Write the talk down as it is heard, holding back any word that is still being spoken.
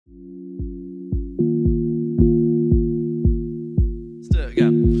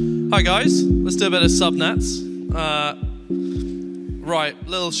Hi guys, let's do a bit of subnets. Right,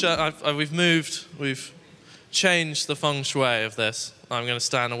 little show. We've changed the feng shui of this. I'm going to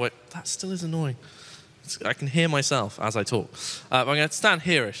stand away. That still is annoying. I can hear myself as I talk. I'm going to stand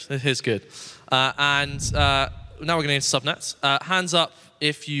here-ish. Here's good. Now we're going to get into subnets. Hands up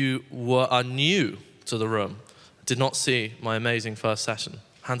if you are new to the room, did not see my amazing first session.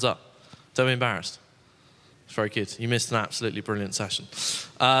 Hands up. Don't be embarrassed. It's very good. You missed an absolutely brilliant session.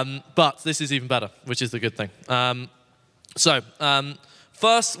 But this is even better, which is the good thing.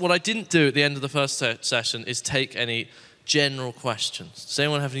 First, what I didn't do at the end of the first session is take any general questions. Does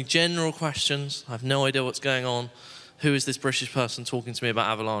anyone have any general questions? I have no idea what's going on. Who is this British person talking to me about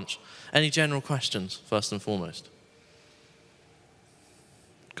Avalanche? Any general questions, first and foremost?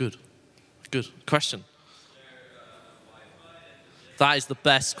 Good. Good. Question. That is the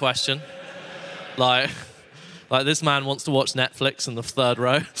best question. Like this man wants to watch Netflix in the third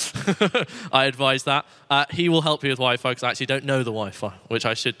row. I advise that. He will help you with Wi-Fi because I actually don't know the Wi-Fi, which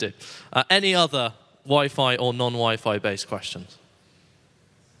I should do. Any other Wi-Fi or non-Wi-Fi based questions?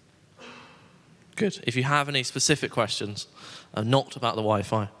 Good. If you have any specific questions, not about the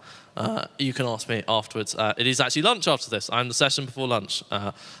Wi-Fi, you can ask me afterwards. It is actually lunch after this. I'm the session before lunch,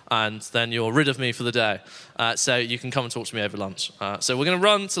 and then you're rid of me for the day. So you can come and talk to me over lunch. So we're going to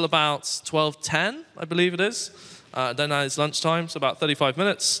run till about 12:10, I believe it is. Then it's lunchtime, so about 35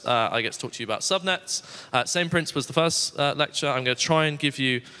 minutes. I get to talk to you about subnets. Same principle as the first lecture. I'm going to try and give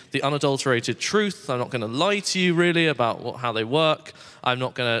you the unadulterated truth. I'm not going to lie to you, really, about how they work. I'm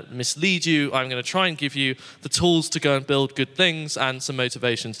not going to mislead you. I'm going to try and give you the tools to go and build good things and some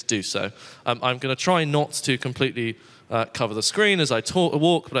motivation to do so. I'm going to try not to completely cover the screen as I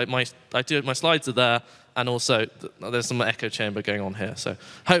walk, but my slides are there, and also there's some echo chamber going on here. So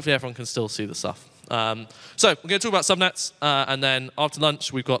hopefully everyone can still see the stuff. So we're going to talk about subnets, and then after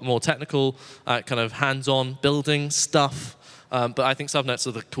lunch we've got more technical, kind of hands-on building stuff. But I think subnets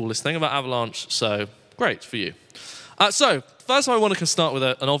are the coolest thing about Avalanche, so great for you. So first I want to start with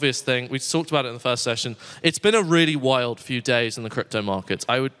an obvious thing. We talked about it in the first session. It's been a really wild few days in the crypto markets.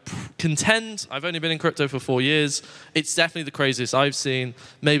 I would contend, I've only been in crypto for 4 years. It's definitely the craziest I've seen.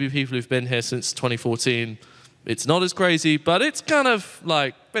 Maybe people who've been here since 2014, it's not as crazy, but it's kind of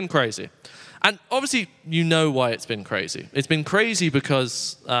like been crazy. And obviously, you know why it's been crazy. It's been crazy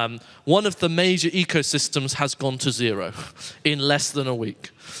because one of the major ecosystems has gone to zero in less than a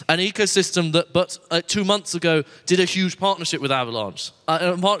week. An ecosystem that 2 months ago did a huge partnership with Avalanche.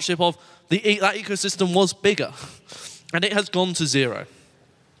 A partnership of that ecosystem was bigger. And it has gone to zero.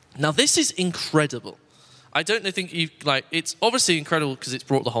 Now, this is incredible. I don't think it's obviously incredible because it's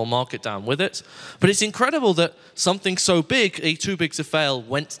brought the whole market down with it. But it's incredible that something so big, too big to fail,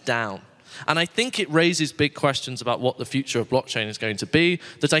 went down. And I think it raises big questions about what the future of blockchain is going to be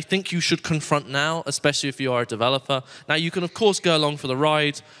that I think you should confront now, especially if you are a developer. Now, you can, of course, go along for the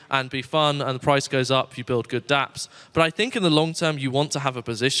ride and be fun, and the price goes up, you build good dApps. But I think in the long term, you want to have a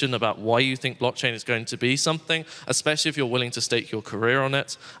position about why you think blockchain is going to be something, especially if you're willing to stake your career on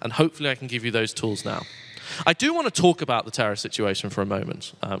it. And hopefully, I can give you those tools now. I do want to talk about the Terra situation for a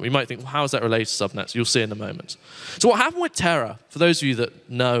moment. We might think, well, how is that related to subnets? You'll see in a moment. So what happened with Terra, for those of you that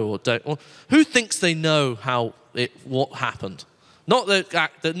know or don't, or who thinks they know what happened? Not the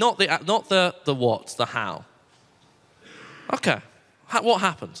what, the how. Okay. What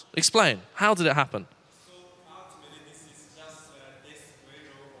happened? Explain. How did it happen? So ultimately, this is just this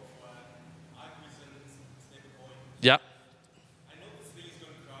ratio of algorithms stablecoin. Yeah. I know this thing is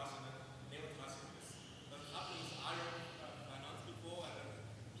going to crash, and they will crash with this. But it happened with iron finance before, and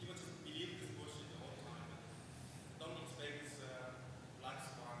people just believe this bullshit the whole time. Don't expect this black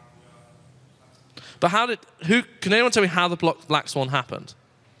swan. But can anyone tell me how the black swan happened?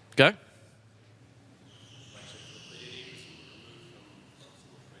 Go.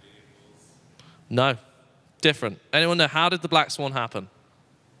 No. Different. Anyone know how did the black swan happen?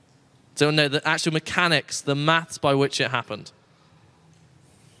 Does anyone know the actual mechanics, the maths by which it happened?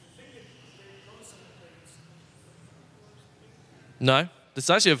 No? This is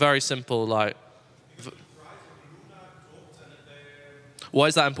actually a very simple, why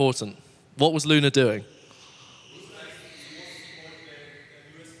is that important? What was Luna doing?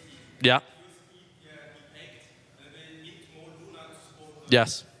 Yeah.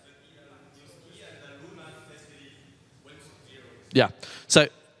 Yes. Yeah. So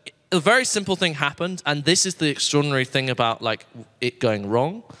a very simple thing happened, and this is the extraordinary thing about it going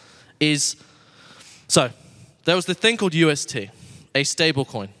wrong, so there was the thing called UST, a stable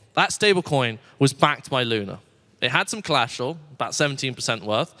coin. That stable coin was backed by Luna. It had some collateral, about 17%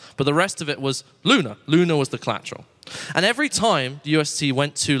 worth, but the rest of it was Luna. Luna was the collateral. And every time the UST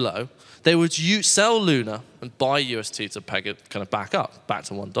went too low, they would sell Luna and buy UST to peg it kind of back up, back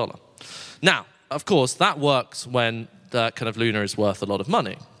to $1. Now, of course, that works when the kind of Luna is worth a lot of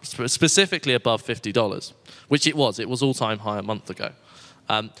money, specifically above $50, which it was. It was all-time high a month ago.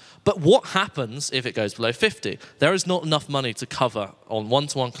 But what happens if it goes below 50? There is not enough money to cover on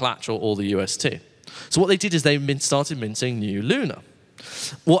one-to-one collateral or the UST. So what they did is they started minting new Luna.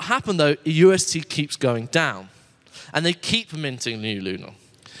 What happened, though, UST keeps going down. And they keep minting new Luna.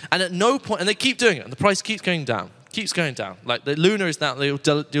 And at no point, and they keep doing it, and the price keeps going down. Keeps going down. Like the Luna is now, you're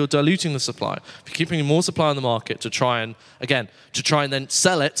diluting the supply. You're keeping more supply on the market to try and, again, to try and then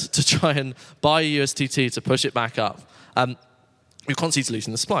sell it, to try and buy USDT to push it back up. You're constantly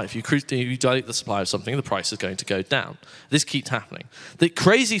diluting the supply. If you dilute the supply of something, the price is going to go down. This keeps happening. The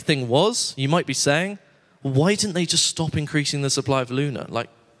crazy thing was, you might be saying, well, why didn't they just stop increasing the supply of Luna? Like,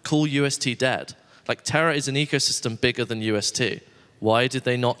 call UST dead. Like, Terra is an ecosystem bigger than UST. Why did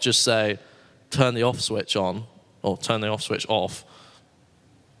they not just say, turn the off switch on, or turn the off switch off,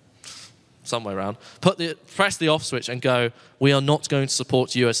 some way around, press the off switch and go, we are not going to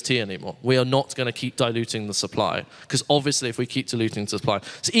support UST anymore. We are not going to keep diluting the supply. Because obviously if we keep diluting the supply.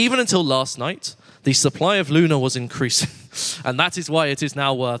 So even until last night, the supply of Luna was increasing. And that is why it is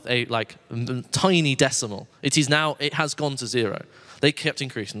now worth a tiny decimal. It has gone to zero. They kept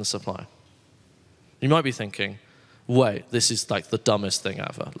increasing the supply. You might be thinking, wait, this is like the dumbest thing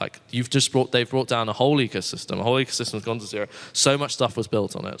ever. Like they've brought down a whole ecosystem. A whole ecosystem has gone to zero. So much stuff was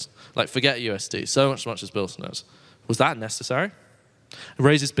built on it. Like forget USD. So much is built on it. Was that necessary? It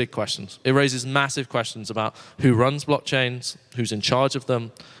raises big questions. It raises massive questions about who runs blockchains, who's in charge of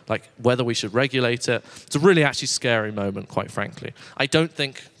them, like whether we should regulate it. It's a really actually scary moment, quite frankly. I don't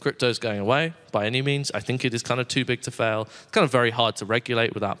think crypto is going away by any means. I think it is kind of too big to fail. It's kind of very hard to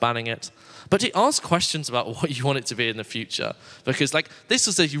regulate without banning it. But it asks questions about what you want it to be in the future. Because this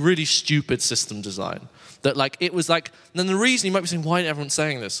was a really stupid system design. That it was then the reason you might be saying, why isn't everyone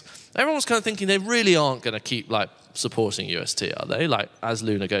saying this? Everyone's kind of thinking they really aren't going to keep supporting UST, are they? As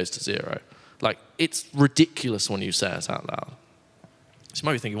Luna goes to zero. It's ridiculous when you say it out loud. So you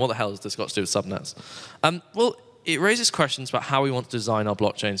might be thinking, what the hell has this got to do with subnets? Well, it raises questions about how we want to design our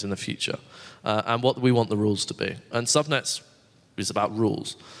blockchains in the future and what we want the rules to be. And subnets is about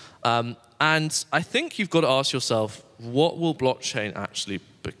rules. And I think you've got to ask yourself, what will blockchain actually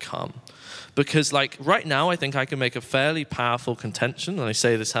become? Because right now, I think I can make a fairly powerful contention, and I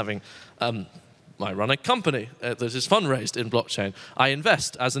say this having, I run a company that is fundraised in blockchain. I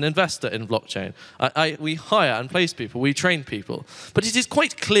invest as an investor in blockchain. We hire and place people. We train people. But it is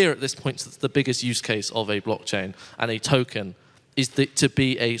quite clear at this point that the biggest use case of a blockchain and a token is to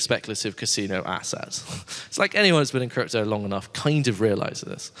be a speculative casino asset. It's like anyone who's been in crypto long enough kind of realizes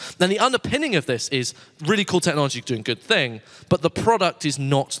this. Then the underpinning of this is really cool technology doing good thing, but the product is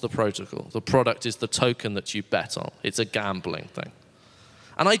not the protocol. The product is the token that you bet on. It's a gambling thing.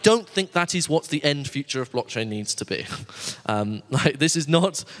 And I don't think that is what the end future of blockchain needs to be.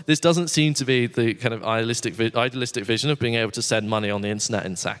 This doesn't seem to be the kind of idealistic vision of being able to send money on the internet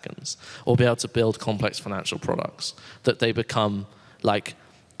in seconds or be able to build complex financial products, that they become like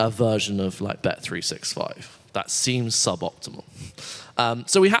a version of Bet365. That seems suboptimal.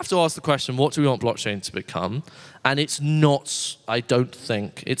 So we have to ask the question, what do we want blockchain to become? And it's not, I don't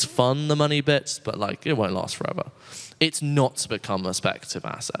think, it's fun, the money bits, but it won't last forever. It's not to become a speculative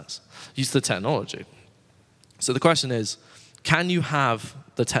asset. Use the technology. So the question is, can you have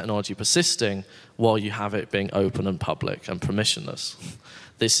the technology persisting while you have it being open and public and permissionless?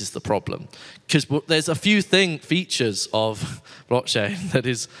 This is the problem. Because there's a few features of blockchain that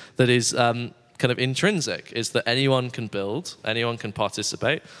is kind of intrinsic, is that anyone can build, anyone can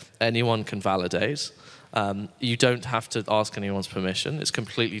participate, anyone can validate. You don't have to ask anyone's permission. It's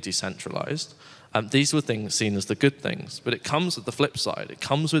completely decentralized. These were things seen as the good things, but it comes with the flip side. It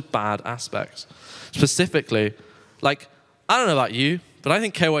comes with bad aspects. Specifically, I don't know about you, but I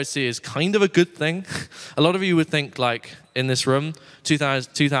think KYC is kind of a good thing. A lot of you would think, in this room,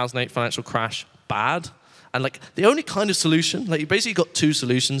 2008 financial crash, bad. And the only kind of solution, you basically got two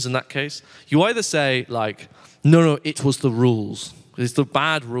solutions in that case. You either say, no, it was the rules. It's the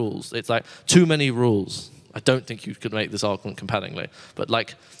bad rules. It's too many rules. I don't think you could make this argument compellingly. But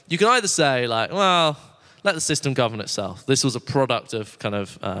you can either say well, let the system govern itself. This was a product of kind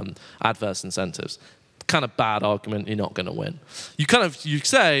of adverse incentives. Kind of bad argument, you're not going to win. You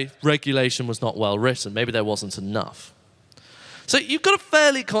say regulation was not well written. Maybe there wasn't enough. So you've got a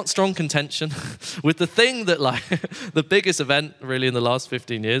fairly strong contention with the thing that, like, the biggest event really in the last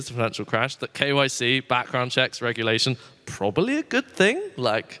 15 years, the financial crash, that KYC, background checks, regulation, probably a good thing.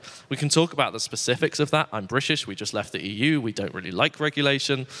 Like, we can talk about the specifics of that. I'm British. We just left the EU. We don't really like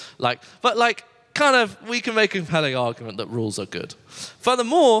regulation. Like, but like, kind of, we can make a compelling argument that rules are good.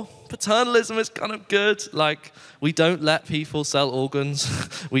 Furthermore, paternalism is kind of good. Like, we don't let people sell organs.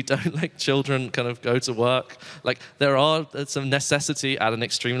 We don't let children kind of go to work. Like, there's some necessity at an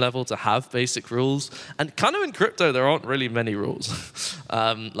extreme level to have basic rules. And kind of in crypto, there aren't really many rules.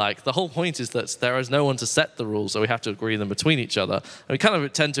 Like, the whole point is that there is no one to set the rules, so we have to agree them between each other. And we kind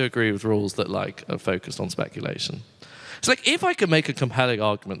of tend to agree with rules that, like, are focused on speculation. It's like, if I could make a compelling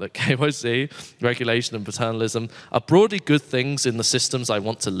argument that KYC, regulation, and paternalism are broadly good things in the systems I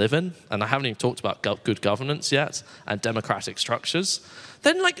want to live in, and I haven't even talked about good governance yet, and democratic structures,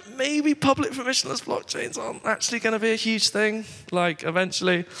 then like maybe public permissionless blockchains aren't actually going to be a huge thing. Like,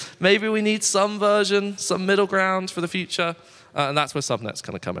 eventually, maybe we need some version, some middle ground for the future, and that's where subnets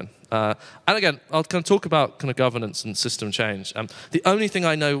kind of come in. And again, I'll kind of talk about kind of governance and system change. The only thing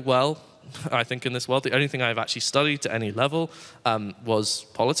I know well, I think, in this world, the only thing I've actually studied to any level was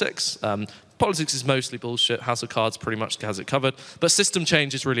politics. Politics is mostly bullshit. House of Cards pretty much has it covered. But system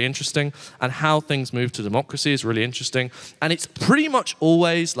change is really interesting, and how things move to democracy is really interesting. And it's pretty much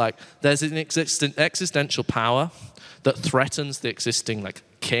always like there's an existential power that threatens the existing like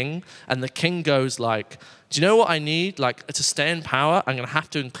king, and the king goes like, do you know what I need? Like, to stay in power, I'm going to have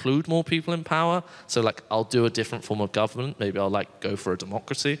to include more people in power. So, like, I'll do a different form of government. Maybe I'll, like, go for a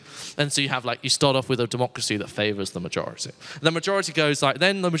democracy. And so you have, like, you start off with a democracy that favors the majority. And the majority goes, like,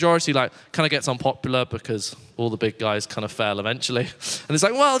 then the majority, like, kind of gets unpopular because all the big guys kind of fail eventually. And it's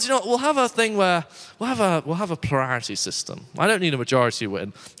like, well, do you know what? We'll have a thing where we'll have a plurality system. I don't need a majority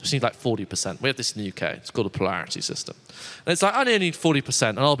win. I just need, like, 40%. We have this in the UK. It's called a plurality system. And it's like, I only need 40%,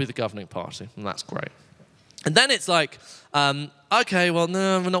 and I'll be the governing party. And that's great. And then it's like, okay, well,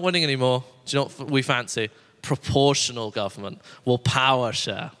 no, we're not winning anymore. Do you know what we fancy? Proportional government. We'll power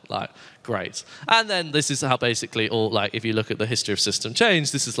share. Like, great. And then this is how basically all, like, if you look at the history of system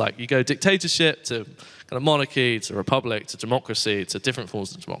change, this is like, you go dictatorship to kind of monarchy, to republic, to democracy, to different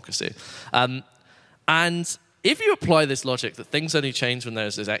forms of democracy. And if you apply this logic that things only change when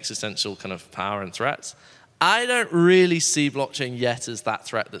there's this existential kind of power and threats, I don't really see blockchain yet as that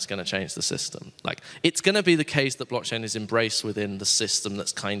threat that's going to change the system. Like, it's going to be the case that blockchain is embraced within the system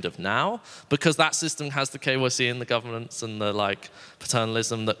that's kind of now, because that system has the KYC and the governance and the like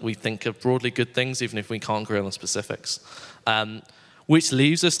paternalism that we think are broadly good things, even if we can't agree on the specifics. Which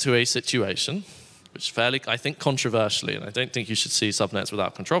leaves us to a situation, which fairly, I think, controversially, and I don't think you should see subnets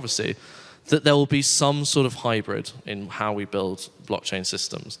without controversy, that there will be some sort of hybrid in how we build blockchain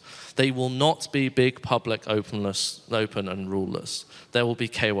systems. They will not be big, public, open and ruleless. There will be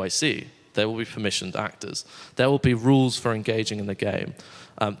KYC. There will be permissioned actors. There will be rules for engaging in the game.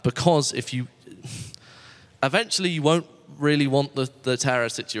 Because if you... Eventually, you won't really want the terror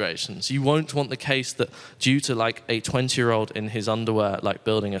situations. You won't want the case that due to like a 20-year-old in his underwear, like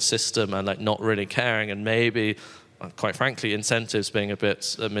building a system and like not really caring, and maybe, quite frankly, incentives being a bit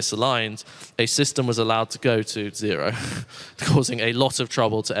misaligned, a system was allowed to go to zero, causing a lot of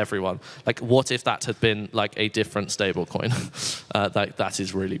trouble to everyone. Like, what if that had been like a different stablecoin? That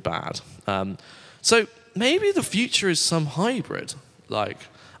is really bad. So maybe the future is some hybrid. Like,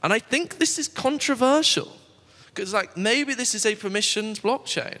 and I think this is controversial, because like maybe this is a permissioned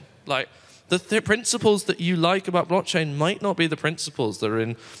blockchain. Like, the principles that you like about blockchain might not be the principles that are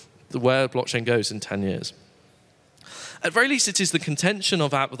in where blockchain goes in 10 years. At very least, it is the contention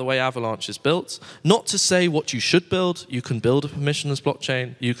of the way Avalanche is built, not to say what you should build. You can build a permissionless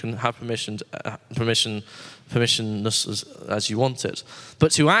blockchain. You can have permissionless as you want it.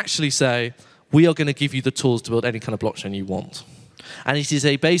 But to actually say, we are going to give you the tools to build any kind of blockchain you want. And it is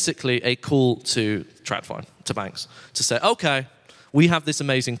basically a call to TradFi, to banks, to say, okay, we have this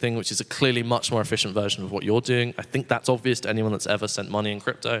amazing thing, which is a clearly much more efficient version of what you're doing. I think that's obvious to anyone that's ever sent money in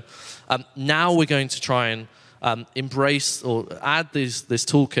crypto. Now we're going to try and embrace or add this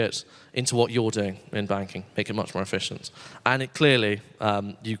toolkit into what you're doing in banking, make it much more efficient. And it clearly,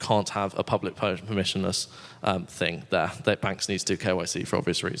 you can't have a public permissionless thing there. That banks need to do KYC for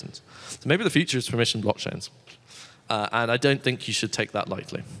obvious reasons. So maybe the future is permission blockchains. And I don't think you should take that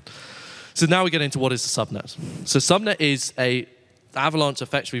lightly. So now we get into what is a subnet. So subnet is a Avalanche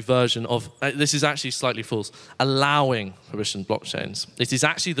effectively version of, this is actually slightly false, allowing permissioned blockchains. It is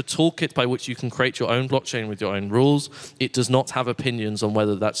actually the toolkit by which you can create your own blockchain with your own rules. It does not have opinions on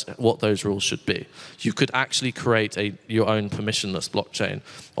whether that's what those rules should be. You could actually create your own permissionless blockchain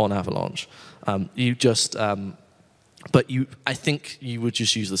on Avalanche. You just But I think you would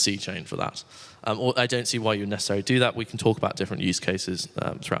just use the C chain for that. Or I don't see why you would necessarily do that. We can talk about different use cases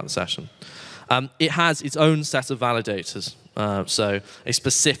throughout the session. It has its own set of validators. So a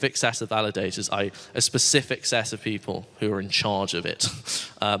specific set of validators, a specific set of people who are in charge of it.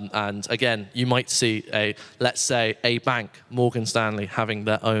 And again, you might see let's say a bank, Morgan Stanley, having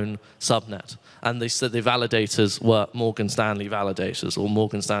their own subnet. And they said the validators were Morgan Stanley validators or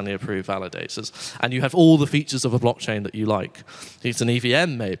Morgan Stanley approved validators. And you have all the features of a blockchain that you like. It's an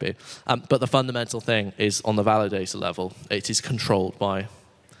EVM maybe, but the fundamental thing is on the validator level, it is controlled by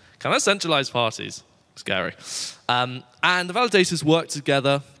kind of centralized parties. Scary. And the validators work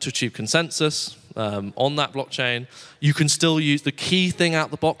together to achieve consensus on that blockchain. You can still use, the key thing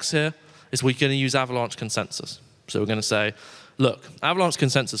out the box here is we're going to use Avalanche consensus. So we're going to say, look, Avalanche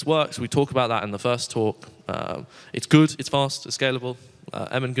consensus works. We talk about that in the first talk. It's good, it's fast, it's scalable.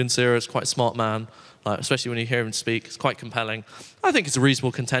 Emin Gunsira is quite a smart man, especially when you hear him speak. It's quite compelling. I think it's a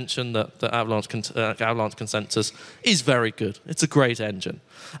reasonable contention that Avalanche consensus is very good. It's a great engine.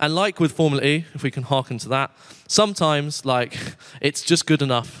 And like with Formula E, if we can hearken to that, sometimes it's just good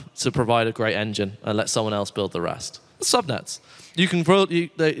enough to provide a great engine and let someone else build the rest. Subnets.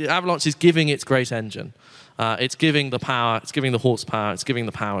 The Avalanche is giving its great engine. It's giving the power, it's giving the horsepower, it's giving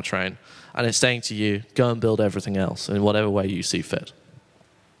the powertrain, and it's saying to you, go and build everything else in whatever way you see fit.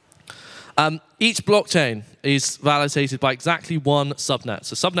 Each blockchain is validated by exactly one subnet.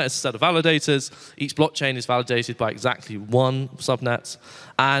 So subnet is a set of validators. Each blockchain is validated by exactly one subnet.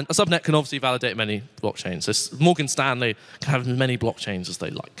 And a subnet can obviously validate many blockchains. So Morgan Stanley can have as many blockchains as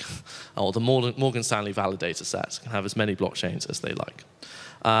they like. Or the Morgan Stanley validator set can have as many blockchains as they like.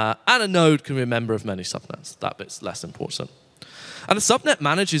 And a node can be a member of many subnets. That bit's less important. And the subnet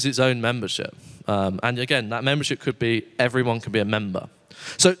manages its own membership. And again, that membership could be, everyone can be a member.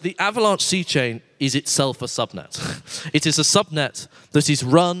 So the Avalanche C chain is itself a subnet. It is a subnet that is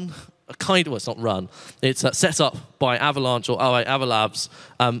run, well, it's not run, it's set up by Avalanche or Avalabs,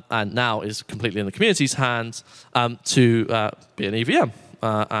 and now is completely in the community's hands to be an EVM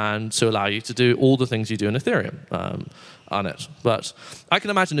and to allow you to do all the things you do in Ethereum. On it. But I can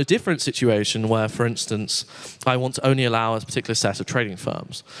imagine a different situation where, for instance, I want to only allow a particular set of trading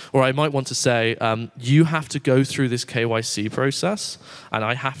firms. Or I might want to say, you have to go through this KYC process, and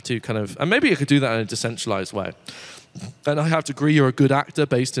I have to and maybe I could do that in a decentralized way. And I have to agree you're a good actor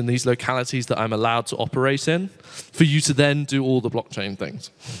based in these localities that I'm allowed to operate in, for you to then do all the blockchain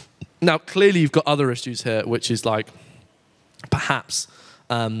things. Now, clearly you've got other issues here, which is perhaps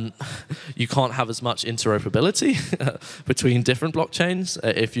you can't have as much interoperability between different blockchains.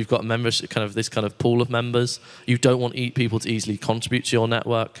 If you've got membership, this pool of members, you don't want people to easily contribute to your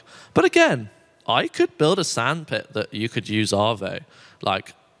network. But again, I could build a sandpit that you could use Aave.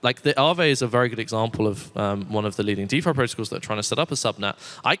 The Aave is a very good example of one of the leading DeFi protocols that are trying to set up a subnet.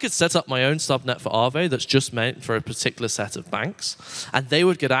 I could set up my own subnet for Aave that's just meant for a particular set of banks, and they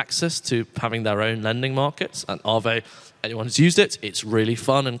would get access to having their own lending markets. And Aave, anyone who's used it, it's really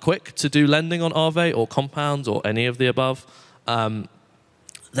fun and quick to do lending on Aave or Compound or any of the above.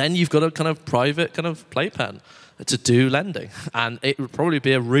 Then you've got a private playpen to do lending. And it would probably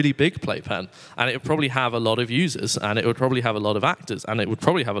be a really big playpen. And it would probably have a lot of users. And it would probably have a lot of actors. And it would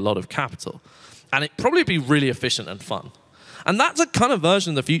probably have a lot of capital. And it'd probably be really efficient and fun. And that's a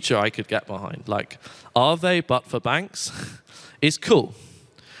version of the future I could get behind. Aave, but for banks, is cool.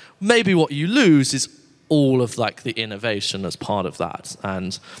 Maybe what you lose is all of the innovation as part of that.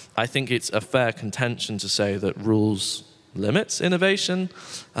 And I think it's a fair contention to say that rules limits innovation,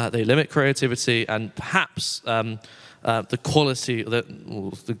 they limit creativity, and perhaps the quality,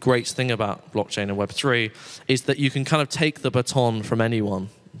 the great thing about blockchain and Web3 is that you can take the baton from anyone.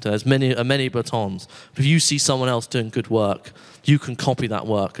 There's many batons. If you see someone else doing good work, you can copy that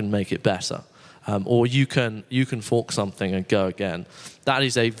work and make it better. Or you can fork something and go again. That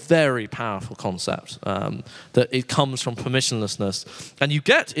is a very powerful concept. That it comes from permissionlessness, and you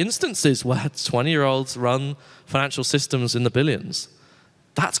get instances where 20-year-olds run financial systems in the billions.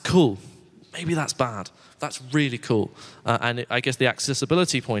 That's cool. Maybe that's bad. That's really cool. And I guess the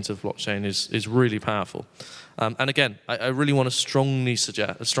accessibility point of blockchain is really powerful. And again, I really want to strongly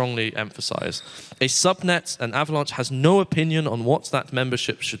emphasize, a subnet and Avalanche has no opinion on what that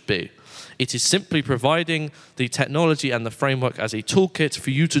membership should be. It is simply providing the technology and the framework as a toolkit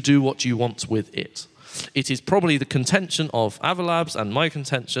for you to do what you want with it. It is probably the contention of Avalabs and my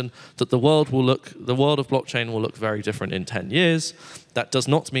contention that the world of blockchain will look very different in 10 years. That does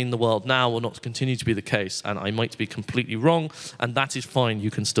not mean the world now will not continue to be the case, and I might be completely wrong, and that is fine. You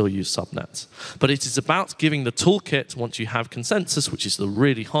can still use subnets. But it is about giving the toolkit, once you have consensus, which is the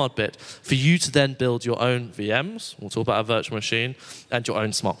really hard bit, for you to then build your own VMs, we'll talk about a virtual machine, and your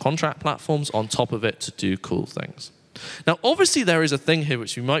own smart contract platforms on top of it to do cool things. Now, obviously, there is a thing here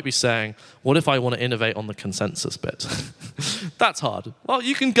which you might be saying, what if I want to innovate on the consensus bit? That's hard. Well,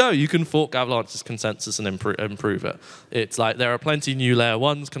 you can fork Avalanche's consensus and improve it. It's like there are plenty new layer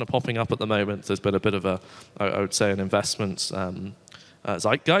ones kind of popping up at the moment. There's been a bit of I would say, an investment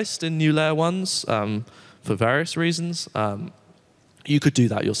zeitgeist in new layer ones for various reasons. You could do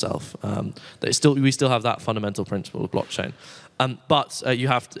that yourself. We still have that fundamental principle of blockchain. But you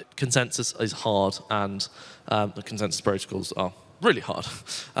have consensus is hard, and the consensus protocols are really hard.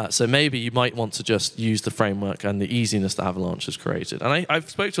 So maybe you might want to just use the framework and the easiness that Avalanche has created. And I've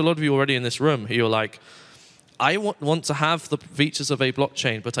spoke to a lot of you already in this room who are like, I want to have the features of a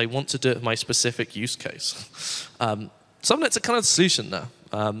blockchain, but I want to do it with my specific use case. Subnets are kind of the solution there.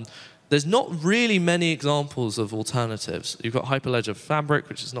 There's not really many examples of alternatives. You've got Hyperledger Fabric,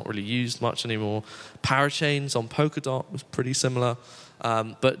 which is not really used much anymore. Parachains on Polkadot was pretty similar.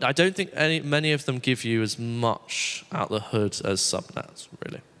 But I don't think many of them give you as much out the hood as subnets,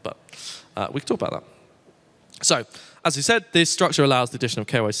 really. But we can talk about that. So, as we said, this structure allows the addition of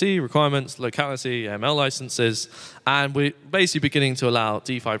KYC requirements, locality, ML licenses, and we're basically beginning to allow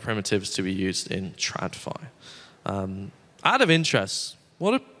DeFi primitives to be used in TradFi. Out of interest,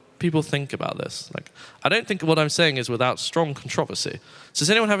 what do people think about this? Like, I don't think what I'm saying is without strong controversy. So does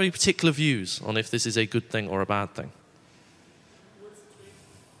anyone have any particular views on if this is a good thing or a bad thing?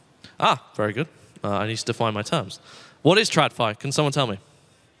 Ah, very good. I need to define my terms. What is TradFi? Can someone tell me?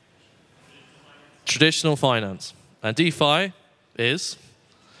 Traditional finance. And DeFi is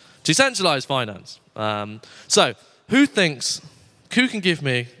decentralized finance. So who can give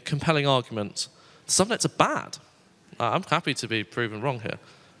me compelling argument? Subnets are bad. I'm happy to be proven wrong here.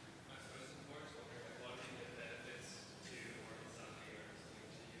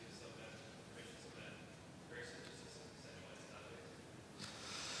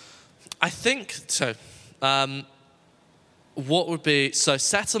 I think so. What would be so?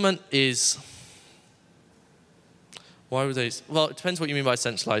 Settlement is. Why would they? Well, it depends what you mean by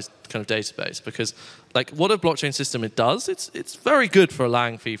centralized kind of database. Because, like, what a blockchain system it does, it's very good for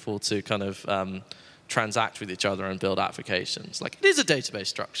allowing people to kind of transact with each other and build applications. Like, it is a database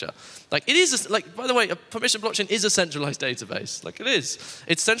structure. Like, it is by the way, a permission blockchain is a centralized database. Like, it is.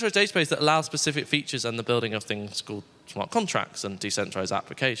 It's a centralized database that allows specific features and the building of things called smart contracts and decentralized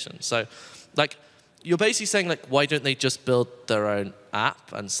applications. So, like, you're basically saying, like, why don't they just build their own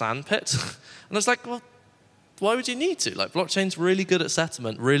app and sandpit? And it's like, well, why would you need to? Like, blockchain's really good at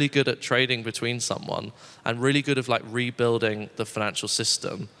settlement, really good at trading between someone, and really good at, like, rebuilding the financial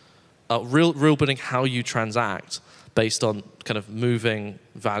system. Real building how you transact based on kind of moving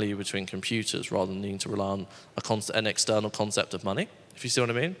value between computers rather than needing to rely on an external concept of money, if you see what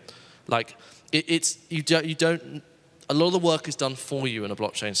I mean. Like, you don't, a lot of the work is done for you in a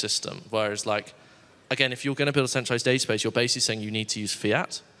blockchain system, whereas, like, again, if you're going to build a centralized database, you're basically saying you need to use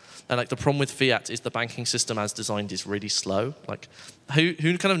fiat. And, like, the problem with fiat is the banking system as designed is really slow. Like, who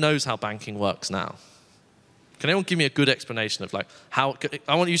kind of knows how banking works now? Can anyone give me a good explanation of, like, how?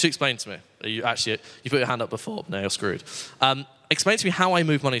 I want you to explain to me. You put your hand up before, now you're screwed. Explain to me how I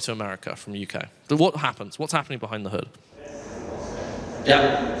move money to America from UK. What happens? What's happening behind the hood?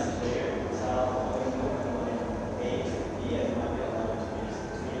 Yeah.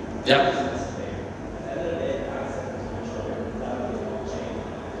 Yeah.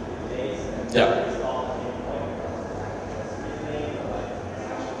 Yeah.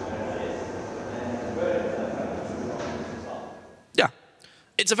 Yeah.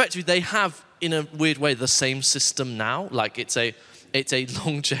 It's effectively, they have, in a weird way, the same system now. Like, it's a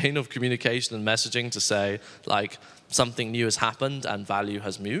long chain of communication and messaging to say, like, something new has happened and value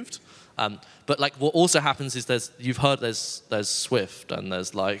has moved. But, like, what also happens is you've heard there's Swift and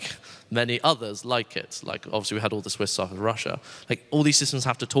there's, like, many others like it. Like, obviously we had all the Swift stuff with Russia. Like, all these systems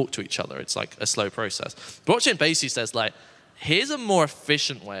have to talk to each other. It's like a slow process. Blockchain basically says, like, here's a more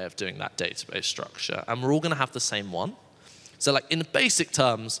efficient way of doing that database structure, and we're all going to have the same one. So, like, in basic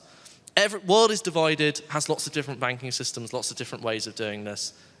terms, every world is divided, has lots of different banking systems, lots of different ways of doing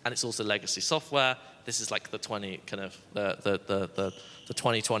this, and it's also legacy software. This is like the 2020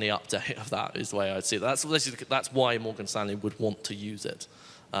 update of that is the way I'd see it. That's why Morgan Stanley would want to use it.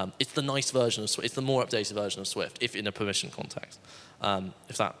 It's the nice version of Swift. It's the more updated version of Swift, if in a permission context,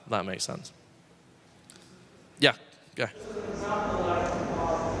 if that makes sense. Yeah, go. Just as an example, like,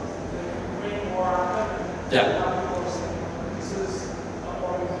 bring more output. Yeah. This is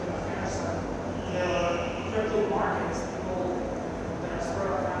what we do in Afghanistan. There are crypto markets, people, they're spread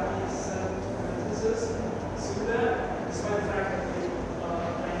out families and businesses, sue them, despite the fact that the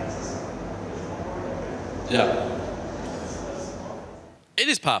banking system is not working. Yeah. It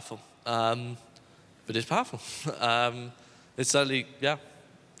is powerful, but it's powerful. It's certainly, yeah,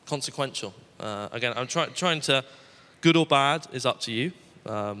 consequential. Again, I'm trying to, good or bad is up to you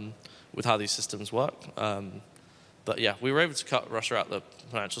with how these systems work. But yeah, we were able to cut Russia out the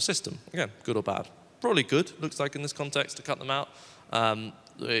financial system. Again, good or bad? Probably good, looks like in this context, to cut them out.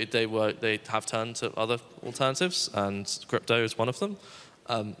 They have turned to other alternatives, and crypto is one of them.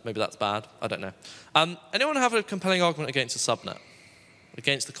 Maybe that's bad, I don't know. Anyone have a compelling argument against a subnet?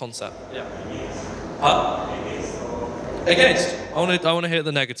 Against the concept? Yeah. Against? I want to hear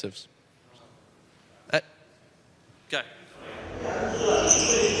the negatives. Go.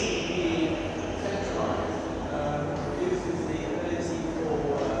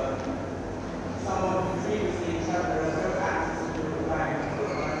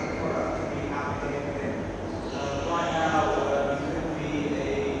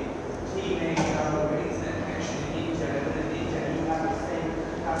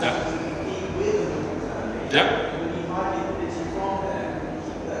 Yeah.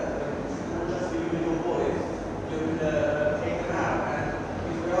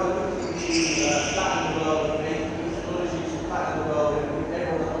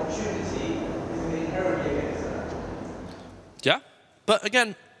 Yeah, but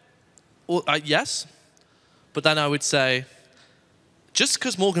again, yes, but then I would say, just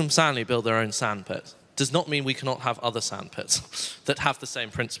because Morgan Stanley built their own sandpit does not mean we cannot have other sandpits that have the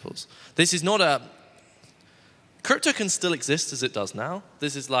same principles. This is not a, crypto can still exist as it does now.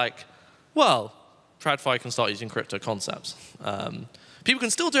 This is like, well, TradFi can start using crypto concepts. People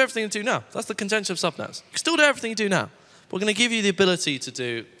can still do everything they do now. That's the contention of subnets. You can still do everything you do now. We're going to give you the ability to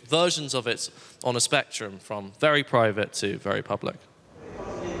do versions of it on a spectrum from very private to very public.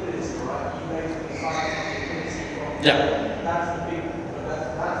 Yeah.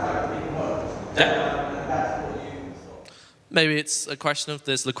 Maybe it's a question of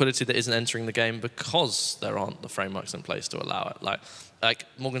there's liquidity that isn't entering the game because there aren't the frameworks in place to allow it. Like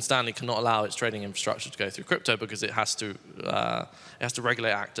Morgan Stanley cannot allow its trading infrastructure to go through crypto because it has to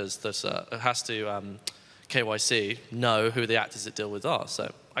regulate actors. It has to KYC know who the actors that deal with are. So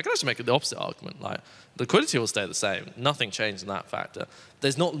I can actually make the opposite argument. Like liquidity will stay the same. Nothing changed in that factor.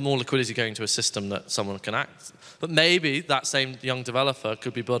 There's not more liquidity going to a system that someone can act. But maybe that same young developer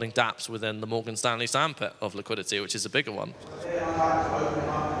could be building dApps within the Morgan Stanley sandpit of liquidity, which is a bigger one.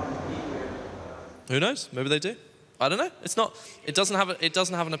 Who knows? Maybe they do. I don't know. It's not. It doesn't have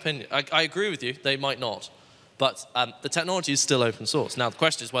an opinion. I agree with you. They might not. But the technology is still open source. Now, the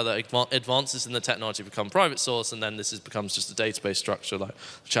question is whether advances in the technology become private source, and then this becomes just a database structure like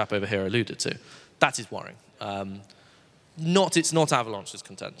the chap over here alluded to. That is worrying. It's not Avalanche's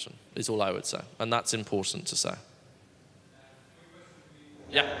contention, is all I would say. And that's important to say.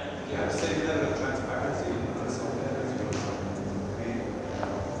 Yeah? You have the same level of transparency.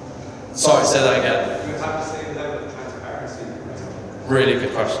 Sorry, say that again. You have the same level of transparency. Really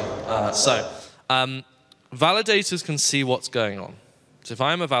good question. Validators can see what's going on. So if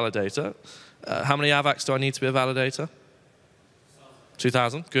I am a validator, how many AVAX do I need to be a validator?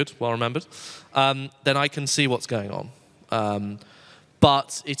 2,000, good, well remembered. Then I can see what's going on.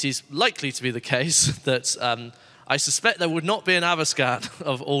 But it is likely to be the case that I suspect there would not be an avascan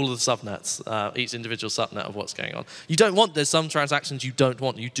of all of the subnets, each individual subnet of what's going on. You don't want, there's some transactions you don't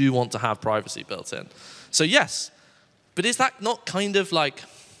want. You do want to have privacy built in. So yes, but is that not kind of like,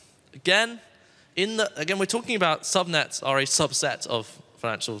 again, we're talking about subnets are a subset of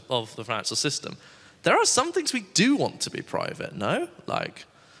the financial system. There are some things we do want to be private, no? Like,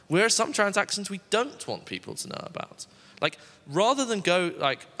 where are some transactions we don't want people to know about? Like, rather than go,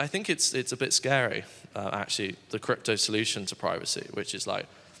 like, I think it's a bit scary, actually, the crypto solution to privacy, which is like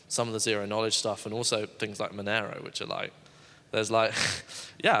some of the zero knowledge stuff, and also things like Monero, which are like, there's like,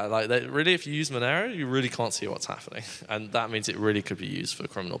 yeah, like really, if you use Monero, you really can't see what's happening, and that means it really could be used for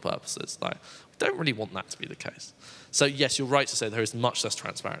criminal purposes. Like, we don't really want that to be the case. So yes, you're right to say there is much less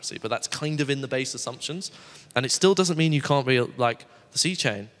transparency, but that's kind of in the base assumptions, and it still doesn't mean you can't be like the C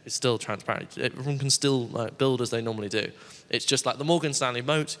chain is still transparent. Everyone can still build as they normally do. It's just like the Morgan Stanley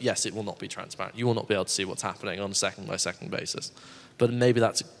moat. Yes, it will not be transparent. You will not be able to see what's happening on a second by second basis, but maybe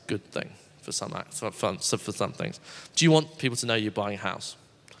that's a good thing for some things. Do you want people to know you're buying a house,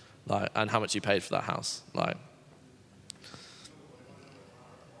 like, and how much you paid for that house, like?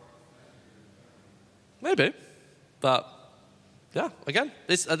 Maybe. But yeah, again,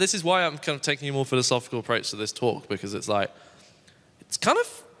 this is why I'm kind of taking a more philosophical approach to this talk, because it's like, it's kind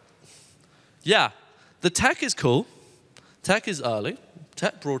of, yeah, the tech is cool, tech is early,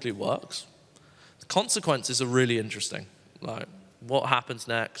 tech broadly works. The consequences are really interesting. Like, what happens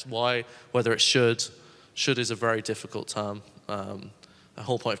next, why, whether it should is a very difficult term. The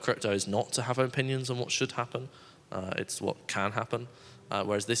whole point of crypto is not to have opinions on what should happen, it's what can happen.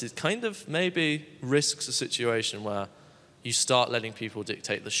 Whereas this is kind of maybe risks a situation where you start letting people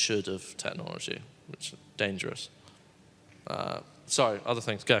dictate the should of technology, which is dangerous. Sorry, other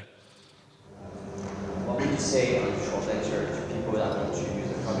things, go. What would you say on a short lecture to people that want to use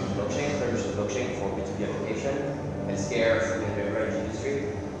a public blockchain, leverage the blockchain for B2B application, healthcare, food and beverage industry,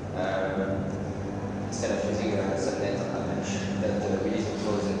 instead of using a subnet or Avalanche that release the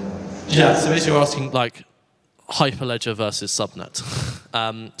close in? Yeah, so basically you're asking like Hyperledger versus Subnet.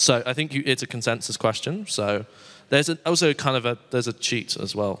 So I think it's a consensus question. So there's also kind of there's a cheat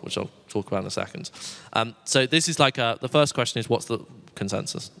as well, which I'll talk about in a second. So this is like the first question is, what's the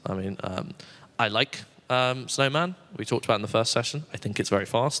consensus? I mean, I like Snowman. We talked about in the first session. I think it's very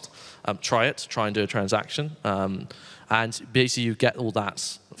fast. Try it. Try and do a transaction. And basically you get all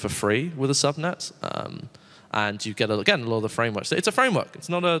that for free with a subnet. And you get, again, a lot of the frameworks. It's a framework. It's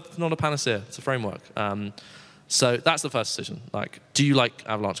not a panacea. It's a framework. So that's the first decision. Like, do you like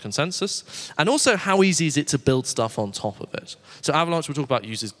Avalanche Consensus? And also, how easy is it to build stuff on top of it? So Avalanche, we'll talk about,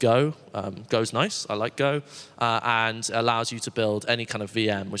 uses Go. Go's nice. I like Go. And allows you to build any kind of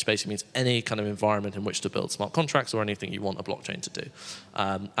VM, which basically means any kind of environment in which to build smart contracts or anything you want a blockchain to do.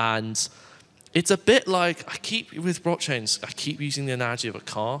 And it's a bit like, with blockchains, I keep using the analogy of a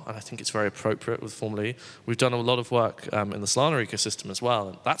car, and I think it's very appropriate with Formula E. We've done a lot of work in the Solana ecosystem as well,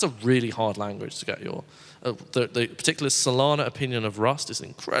 and that's a really hard language to get your, the particular Solana opinion of Rust is an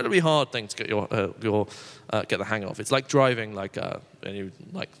incredibly hard thing to get get the hang of. It's like driving like kind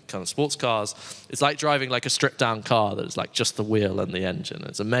of sports cars. It's like driving like a stripped down car that is like just the wheel and the engine.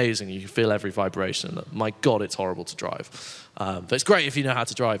 It's amazing. You feel every vibration. My God, it's horrible to drive. But it's great if you know how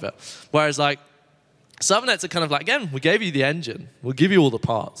to drive it. Whereas like Subnets are kind of like, again, we gave you the engine. We'll give you all the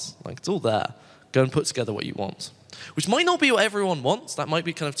parts. Like, it's all there. Go and put together what you want. Which might not be what everyone wants. That might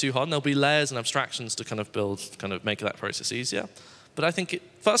be kind of too hard. And there'll be layers and abstractions to kind of build, kind of make that process easier. But I think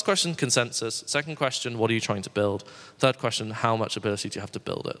first question, consensus. Second question, what are you trying to build? Third question, how much ability do you have to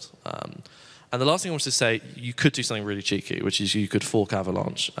build it? And the last thing I want to say, you could do something really cheeky, which is you could fork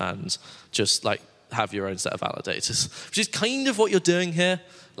Avalanche and just like have your own set of validators, which is kind of what you're doing here.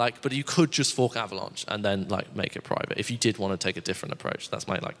 Like, but you could just fork Avalanche and then like make it private if you did want to take a different approach. That's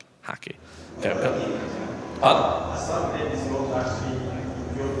my like hacky. Okay. Subnet is not actually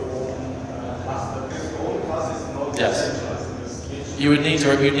your own cluster. Because your own cluster is not decentralized. You would need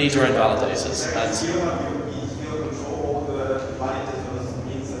your own validators. Here you control all the validators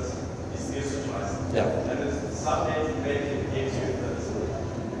means that it's decentralized. Yeah. And the subnet basically gives you that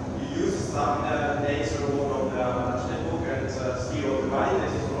you use some nature of the network and steal the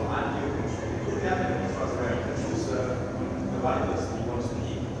validators from and you have an infrastructure where you can choose the validators you want to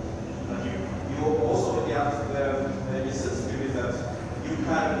keep. You also have the necessity that you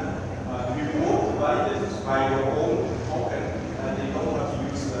can reward the validators by your own token, and they don't have to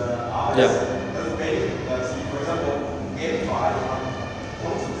use ours. That's benefit that, for example, GameFi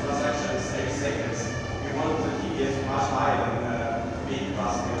constant transactions 30 seconds. We want the TPS much higher than big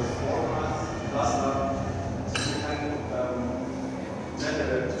clusters, cluster, so you can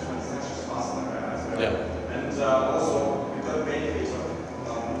generate transactions faster as well. Yeah. And also, with the benefit of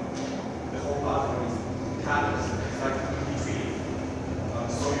the whole platform is canvas, it's like between.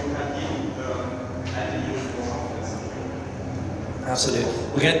 So you can give the end user more confidence. Absolutely.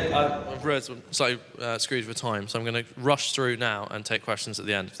 Again, I've realized I'm slightly screwed for time, so I'm going to rush through now and take questions at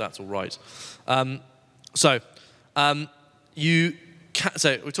the end, if that's all right. So we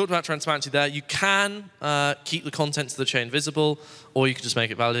talked about transparency there. You can keep the contents of the chain visible, or you can just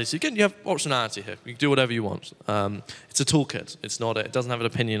make it validated. So again, you have optionality here. You can do whatever you want. It's a toolkit. It doesn't have an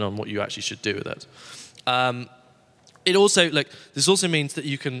opinion on what you actually should do with it. This also means that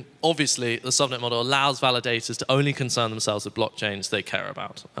you can, obviously, the subnet model allows validators to only concern themselves with blockchains they care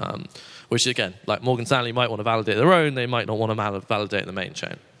about, which again, like Morgan Stanley might want to validate their own, they might not want to validate the main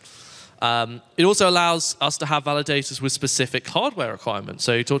chain. It also allows us to have validators with specific hardware requirements.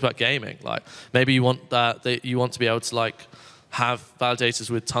 So you talked about gaming, like maybe you want to be able to like have validators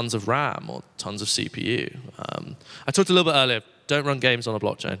with tons of RAM or tons of CPU. I talked a little bit earlier. Don't run games on a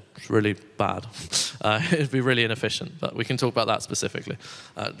blockchain. It's really bad. It'd be really inefficient, but we can talk about that specifically.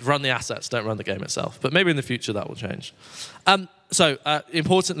 Run the assets, don't run the game itself. But maybe in the future that will change.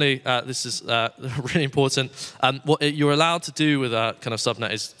 Importantly, this is really important. What you're allowed to do with a kind of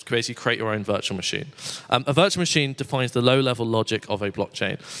subnet is basically create your own virtual machine. A virtual machine defines the low-level logic of a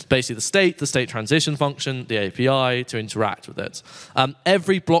blockchain. Basically, the state transition function, the API to interact with it.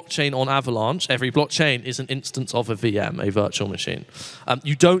 Every blockchain on Avalanche, every blockchain is an instance of a VM, a virtual machine.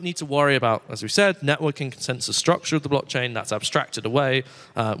 You don't need to worry about, as we said, networking consensus structure of the blockchain. That's abstracted away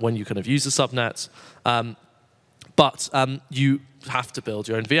when you kind of use the subnets. But you have to build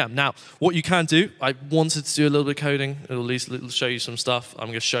your own VM. Now, what you can do, I wanted to do a little bit of coding. It'll at least show you some stuff. I'm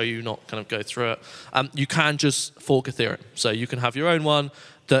going to show you, not kind of go through it. You can just fork Ethereum. So you can have your own one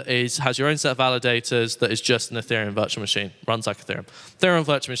that has your own set of validators that is just an Ethereum virtual machine, runs like Ethereum. Ethereum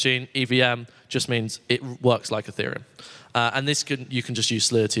virtual machine, EVM, just means it works like Ethereum. And you can just use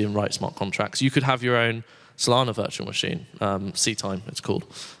Solidity and write smart contracts. You could have your own Solana virtual machine, C-Time it's called.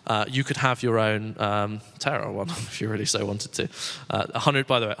 You could have your own Terra one if you really so wanted to.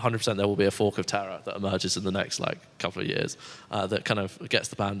 By the way, 100% there will be a fork of Terra that emerges in the next couple of years that kind of gets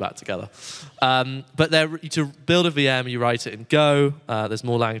the band back together. But to build a VM, you write it in Go. There's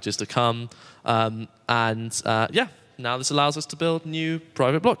more languages to come. Now this allows us to build new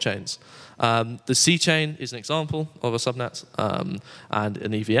private blockchains. The C-Chain is an example of a subnet and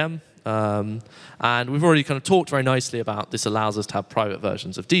an EVM. And we've already kind of talked very nicely about this allows us to have private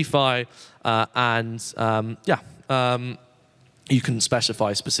versions of DeFi, you can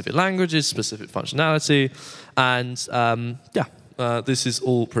specify specific languages, specific functionality, and this is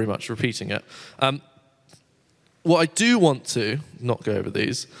all pretty much repeating it. What I do want to, not go over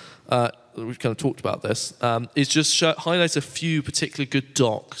these, we've kind of talked about this, is just highlight a few particularly good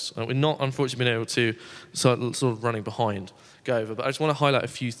docs. We're not, unfortunately, been able to, sort of running behind, go over, but I just want to highlight a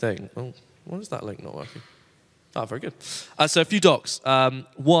few things. Oh, why is that link not working? Oh, very good. So a few docs.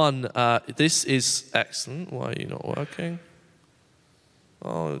 One, this is excellent. Why are you not working?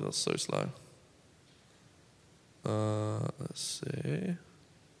 Oh, that's so slow. Let's see.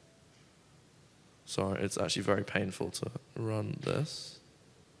 Sorry, it's actually very painful to run this.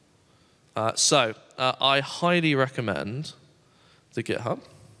 I highly recommend the GitHub,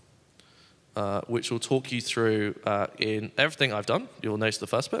 which will talk you through in everything I've done. You'll notice the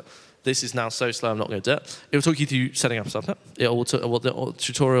first bit. This is now so slow, I'm not going to do it. It will talk you through setting up a subnet. It will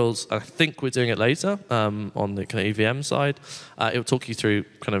tutorials, I think we're doing it later on the kind of EVM side. It will talk you through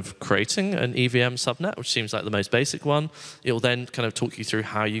kind of creating an EVM subnet, which seems like the most basic one. It will then kind of talk you through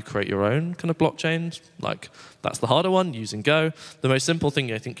how you create your own kind of blockchains. That's the harder one, using Go. The most simple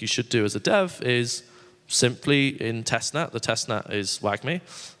thing I think you should do as a dev is simply in testnet, the testnet is WAGMI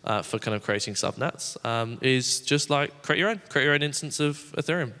for kind of creating subnets, is just create your own instance of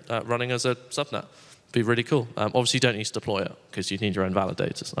Ethereum running as a subnet. Be really cool. Obviously, you don't need to deploy it because you need your own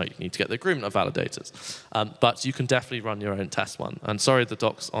validators. You need to get the agreement of validators. But you can definitely run your own test one. And sorry, the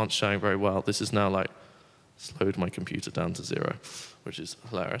docs aren't showing very well. This is now slowed my computer down to 0, which is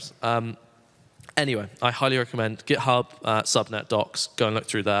hilarious. Anyway, I highly recommend GitHub, subnet docs, go and look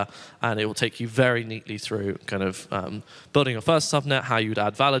through there, and it will take you very neatly through kind of building your first subnet, how you would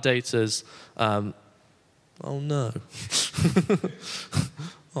add validators. Oh no.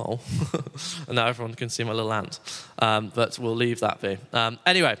 Oh, and now everyone can see my little ant. But we'll leave that be.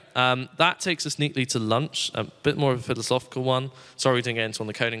 Anyway, that takes us neatly to lunch, a bit more of a philosophical one. Sorry we didn't get into on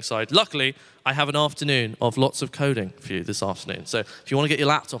the coding side. Luckily, I have an afternoon of lots of coding for you this afternoon. So if you want to get your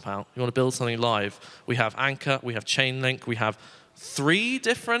laptop out, you want to build something live, we have Anchor, we have Chainlink, we have 3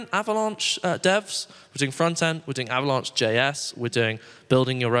 different Avalanche devs. We're doing front end, we're doing Avalanche JS, we're doing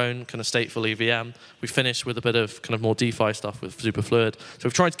building your own kind of stateful EVM. We finished with a bit of kind of more DeFi stuff with Superfluid. So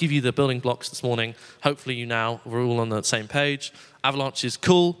we've tried to give you the building blocks this morning. Hopefully we're all on the same page. Avalanche is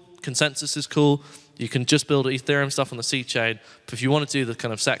cool, consensus is cool. You can just build Ethereum stuff on the C-chain. But if you want to do the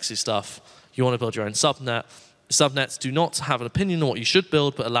kind of sexy stuff, you want to build your own subnet. Subnets do not have an opinion on what you should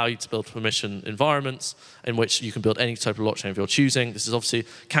build, but allow you to build permission environments in which you can build any type of blockchain of your choosing. This is obviously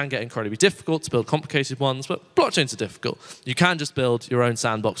can get incredibly difficult to build complicated ones, but blockchains are difficult. You can just build your own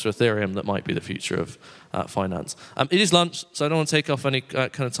sandbox for Ethereum that might be the future of finance. It is lunch, so I don't want to take off any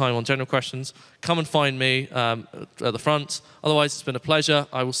kind of time on general questions. Come and find me at the front. Otherwise, it's been a pleasure.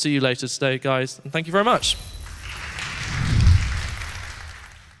 I will see you later today, guys, and thank you very much.